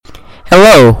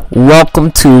Hello,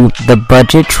 welcome to the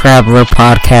Budget Traveler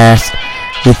Podcast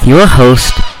with your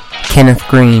host, Kenneth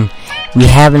Green. We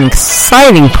have an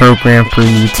exciting program for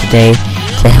you today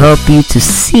to help you to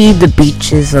see the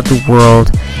beaches of the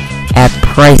world at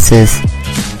prices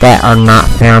that are not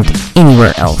found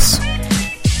anywhere else.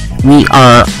 We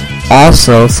are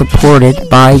also supported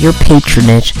by your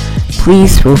patronage.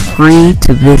 Please feel free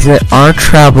to visit our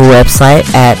travel website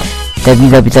at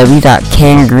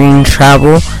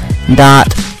www.kengreentravel.pw or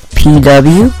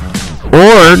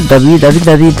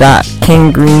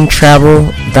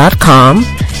www.kengreentravel.com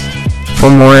for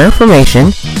more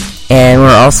information. And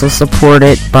we're also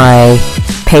supported by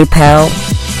PayPal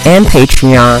and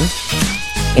Patreon.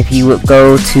 If you would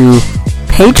go to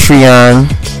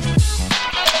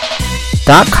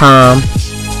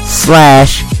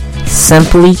patreon.com/SimplyKennethG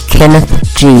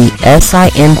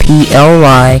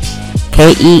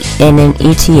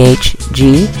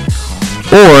SimplyKennethG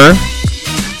or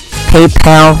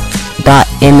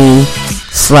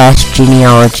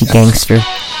paypal.me/genealogygangster.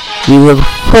 We look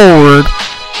forward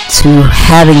to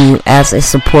having you as a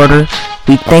supporter.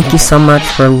 We thank you so much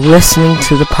for listening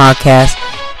to the podcast.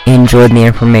 Enjoy the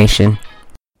information.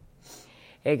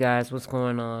 Hey guys, what's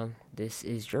going on? This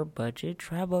is your budget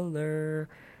traveler,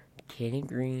 Kenny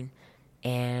Green,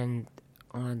 and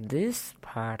on this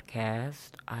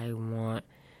podcast, I want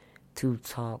to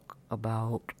talk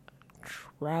about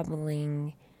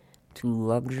traveling to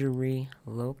luxury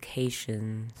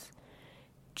locations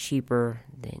cheaper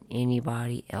than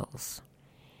anybody else.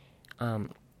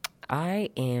 I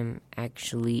am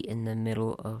actually in the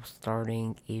middle of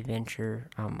starting a venture.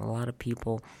 A lot of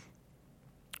people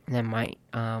that might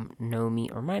know me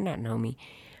or might not know me,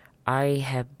 I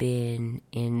have been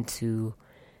into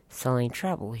selling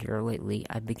travel here lately.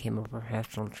 I became a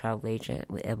professional travel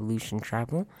agent with Evolution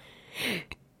Travel,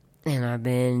 and I've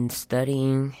been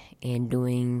studying and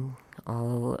doing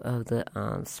all of the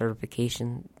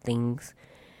certification things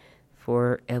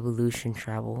for Evolution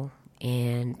Travel.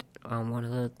 And one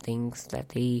of the things that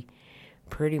they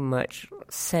pretty much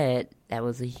said that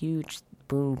was a huge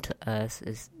boon to us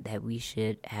is that we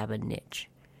should have a niche.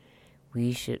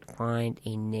 We should find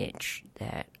a niche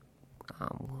that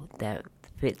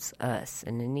fits us,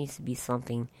 and it needs to be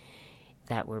something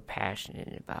that we're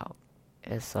passionate about.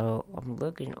 And so I'm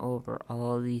looking over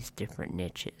all these different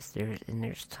niches.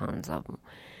 There's tons of them.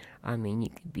 I mean, you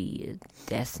could be a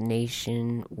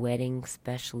destination wedding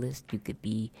specialist. You could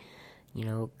be,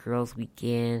 girls'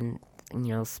 weekend,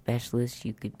 specialist.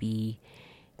 You could be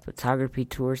photography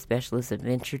tour specialist,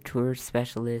 adventure tour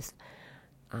specialist.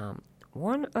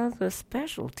 One of the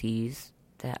specialties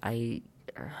that I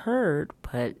heard,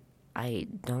 but I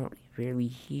don't really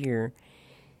hear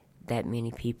that many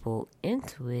people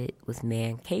into it, was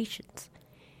mancations.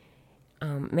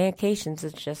 Mancations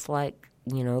is just like,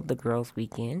 the girls'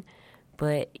 weekend,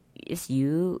 but it's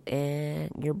you and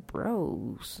your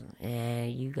bros,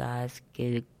 and you guys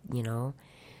could,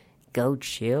 go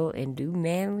chill and do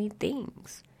manly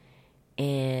things.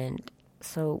 And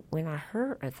so when I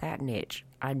heard of that niche,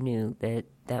 I knew that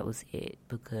was it,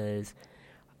 because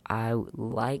I would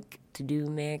like to do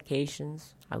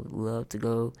mancations. I would love to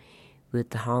go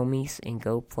with the homies and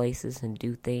go places and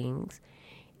do things.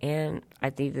 And I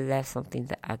think that that's something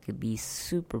that I could be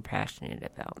super passionate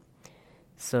about.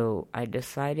 So I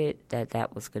decided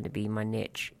that was going to be my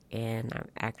niche. And I'm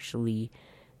actually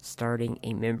starting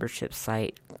a membership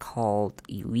site called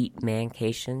Elite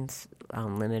Mancations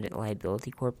Limited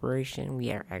Liability Corporation.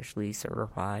 We are actually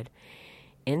certified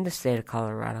in the state of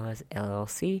Colorado as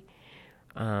LLC.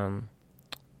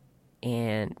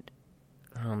 And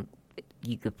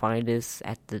you could find us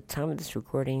at the time of this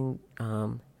recording.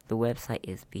 The website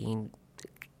is being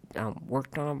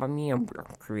worked on by me. I'm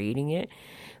creating it,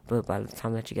 but by the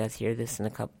time that you guys hear this in a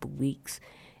couple of weeks,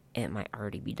 it might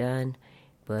already be done.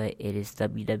 But it is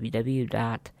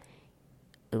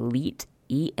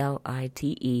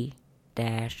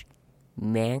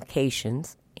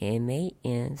www.elite-mancations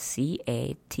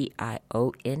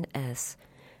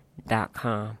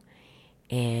mancations.com.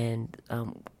 And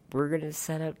we're going to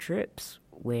set up trips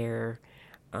where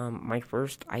my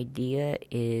first idea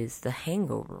is the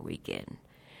Hangover weekend.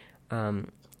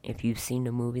 If you've seen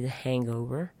the movie The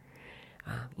Hangover,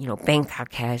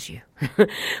 Bangkok has you.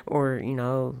 Or,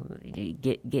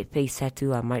 get face tattoo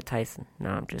like Mike Tyson.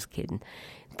 No, I'm just kidding.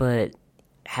 But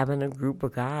having a group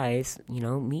of guys,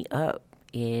 meet up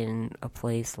in a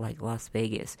place like Las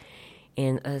Vegas,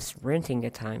 and us renting a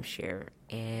timeshare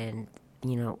and,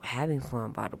 having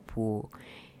fun by the pool,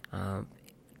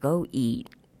 go eat,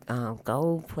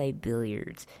 go play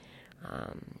billiards,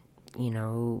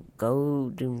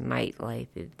 go do nightlife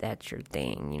if that's your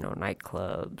thing,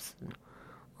 nightclubs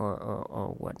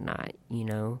or whatnot,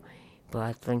 But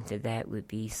I think that would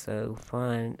be so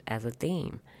fun as a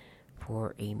theme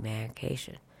for a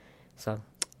mancation. So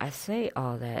I say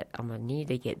all that. I'm going to need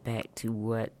to get back to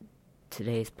what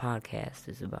today's podcast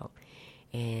is about.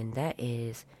 And that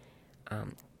is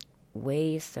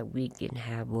ways that we can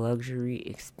have luxury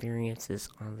experiences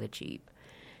on the Jeep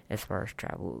as far as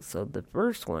travel. So the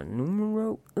first one,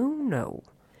 numero uno,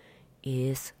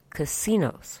 is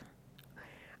casinos.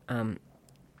 Now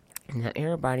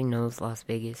everybody knows Las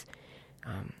Vegas.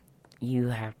 You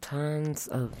have tons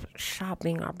of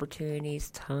shopping opportunities,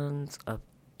 tons of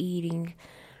eating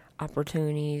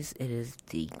opportunities. It is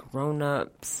the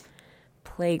grown-ups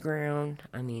playground.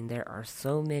 I mean, there are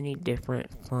so many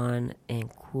different fun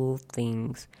and cool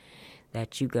things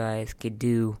that you guys could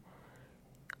do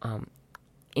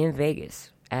in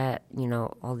Vegas at,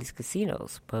 all these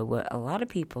casinos. But what a lot of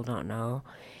people don't know,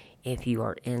 if you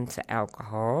are into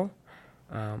alcohol,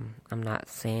 I'm not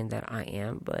saying that I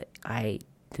am, but I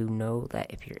do know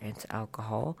that if you're into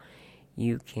alcohol,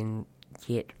 you can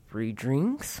get free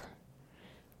drinks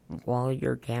while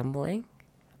you're gambling.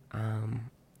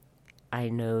 I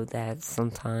know that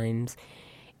sometimes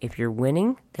if you're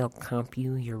winning, they'll comp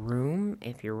you your room.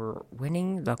 If you're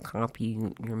winning, they'll comp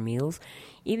you your meals.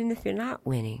 Even if you're not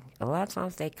winning, a lot of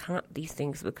times they comp these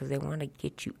things because they want to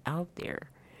get you out there.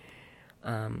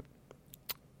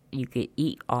 You could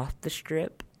eat off the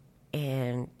strip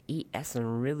and eat at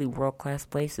some really world-class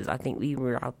places. I think we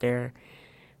were out there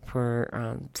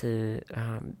to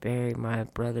bury my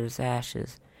brother's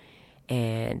ashes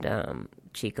and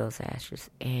Chico's ashes,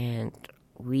 and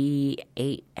we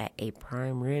ate at a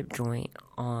prime rib joint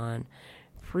on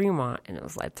Fremont, and it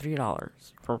was like $3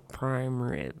 for prime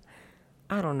rib.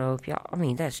 I don't know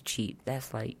if that's cheap.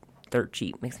 That's like dirt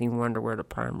cheap. Makes me wonder where the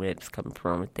prime ribs come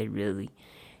from, if they really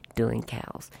doing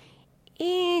cows.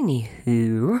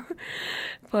 Anywho,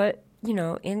 but,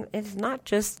 and it's not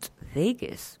just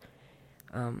Vegas.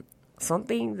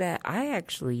 Something that I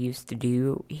actually used to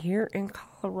do here in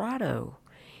Colorado.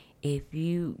 If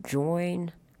you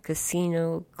join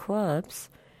casino clubs,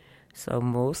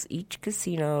 so each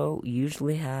casino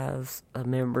usually has a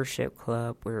membership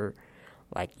club where,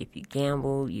 like, if you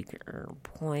gamble, you can earn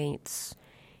points,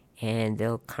 and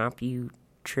they'll comp you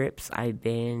trips. I've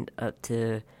been up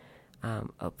to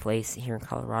a place here in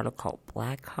Colorado called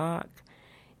Blackhawk.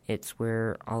 It's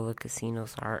where all the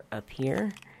casinos are up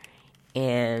here.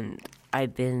 And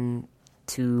I've been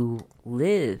to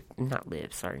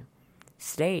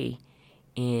stay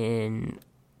in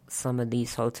some of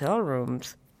these hotel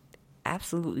rooms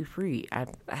absolutely free.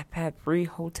 I've had free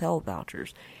hotel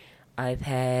vouchers. I've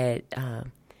had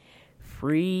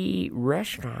free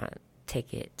restaurant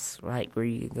tickets, like where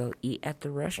you can go eat at the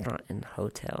restaurant in the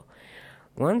hotel.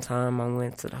 One time I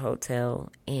went to the hotel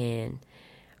and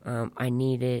I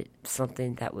needed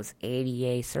something that was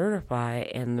ADA certified,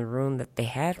 and the room that they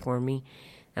had for me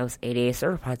that was ADA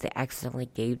certified, they accidentally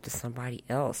gave to somebody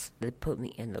else. They put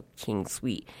me in the king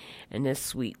suite, and this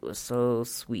suite was so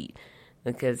sweet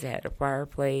because it had a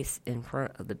fireplace in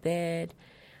front of the bed.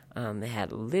 It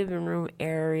had a living room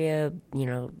area,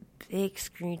 big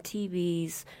screen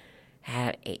TVs,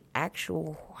 had an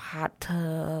actual hot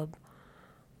tub.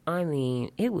 I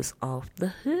mean, it was off the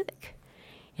hook.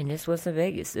 And this wasn't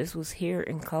Vegas. This was here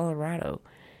in Colorado.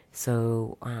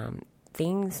 So,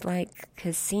 things like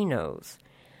casinos.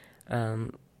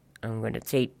 I'm going to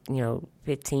take,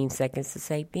 15 seconds to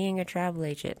say, being a travel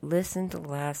agent. Listen to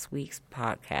last week's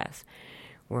podcast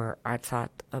where I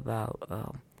talked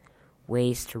about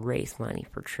ways to raise money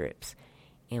for trips.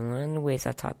 And one of the ways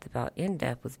I talked about in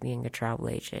depth was being a travel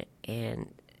agent.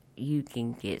 And you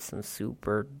can get some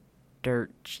super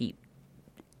dirt cheap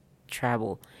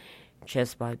travel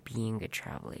just by being a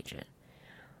travel agent.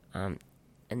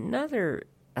 Another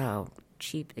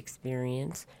cheap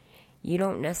experience, you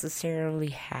don't necessarily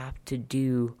have to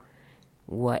do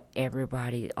what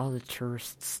all the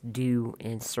tourists do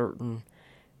in certain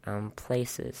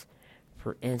places.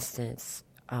 For instance,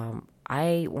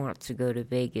 I want to go to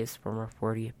Vegas for my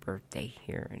 40th birthday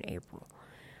here in April.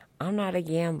 I'm not a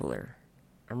gambler.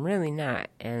 I'm really not.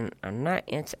 And I'm not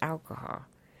into alcohol.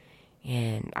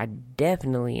 And I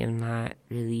definitely am not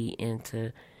really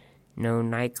into no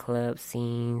nightclub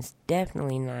scenes.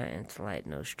 Definitely not into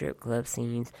no strip club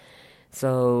scenes.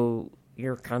 So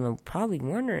you're kind of probably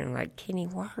wondering, Kenny,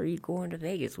 why are you going to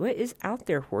Vegas? What is out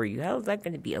there for you? How is that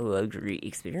going to be a luxury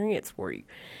experience for you?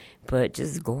 But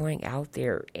just going out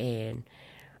there and,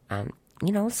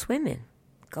 swimming.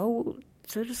 Go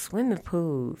to the swimming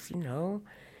pools,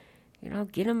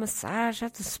 Get a massage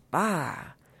at the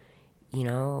spa.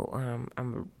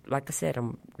 I'm like I said,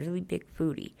 I'm really big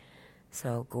foodie.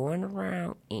 So going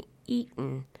around and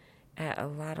eating at a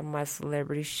lot of my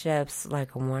celebrity chefs,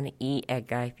 like I want to eat at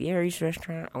Guy Fieri's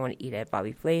restaurant, I want to eat at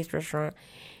Bobby Flay's restaurant,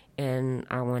 and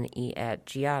I want to eat at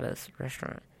Giada's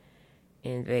restaurant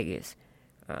in Vegas,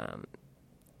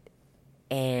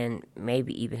 and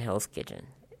maybe even Hell's Kitchen.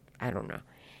 I don't know.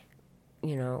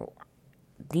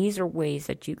 These are ways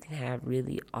that you can have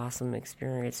really awesome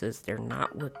experiences. They're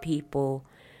not what people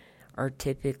are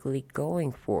typically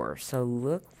going for. So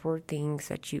look for things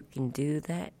that you can do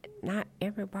that not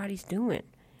everybody's doing.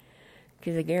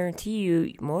 Because I guarantee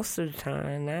you, most of the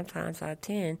time, 9 times out of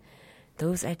 10,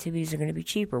 those activities are going to be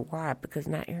cheaper. Why? Because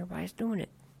not everybody's doing it.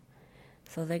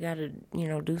 So they got to,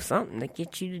 do something to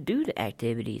get you to do the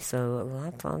activity. So a lot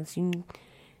of times you can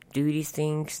do these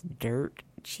things dirt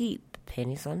cheap,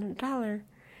 pennies on the dollar.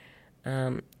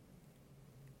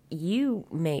 You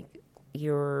make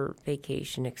your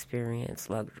vacation experience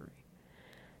luxury.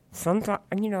 Sometimes,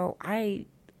 I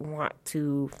want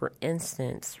to, for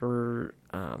instance, for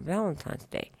Valentine's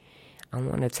Day, I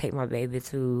want to take my baby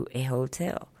to a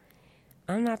hotel.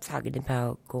 I'm not talking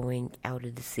about going out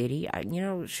of the city.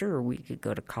 Sure, we could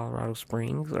go to Colorado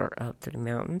Springs or up to the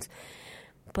mountains.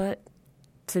 But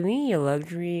to me, a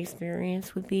luxury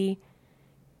experience would be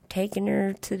taking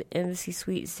her to the Embassy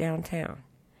Suites downtown.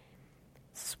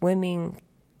 Swimming,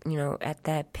 at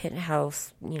that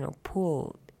penthouse,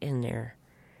 pool in there.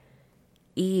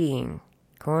 Eating,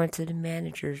 going to the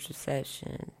manager's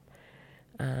reception.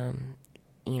 The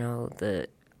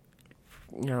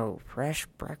fresh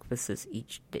breakfasts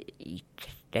each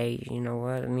day, you know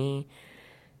what I mean?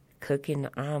 Cooking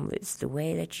the omelets the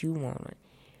way that you want it.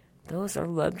 Those are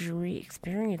luxury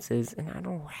experiences, and I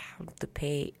don't have to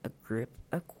pay a grip,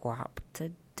 a guap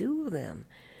to do them.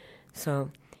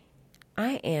 So,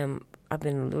 I've been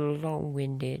a little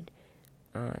long-winded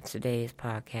on today's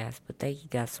podcast, but thank you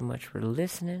guys so much for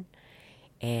listening.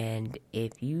 And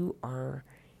if you are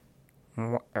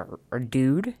a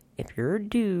dude,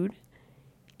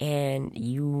 and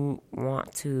you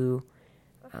want to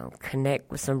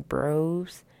connect with some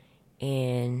bros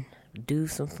and do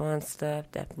some fun stuff,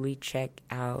 definitely check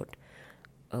out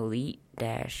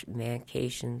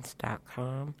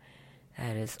elite-mancations.com.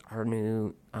 That is our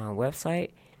new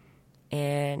website.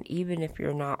 And even if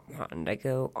you're not wanting to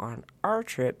go on our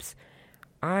trips,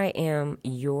 I am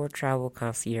your travel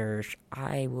concierge.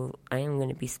 I am going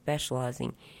to be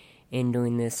specializing in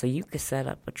doing this, so you can set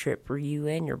up a trip for you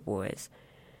and your boys.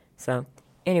 So,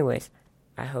 anyways,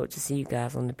 I hope to see you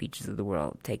guys on the beaches of the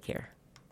world. Take care.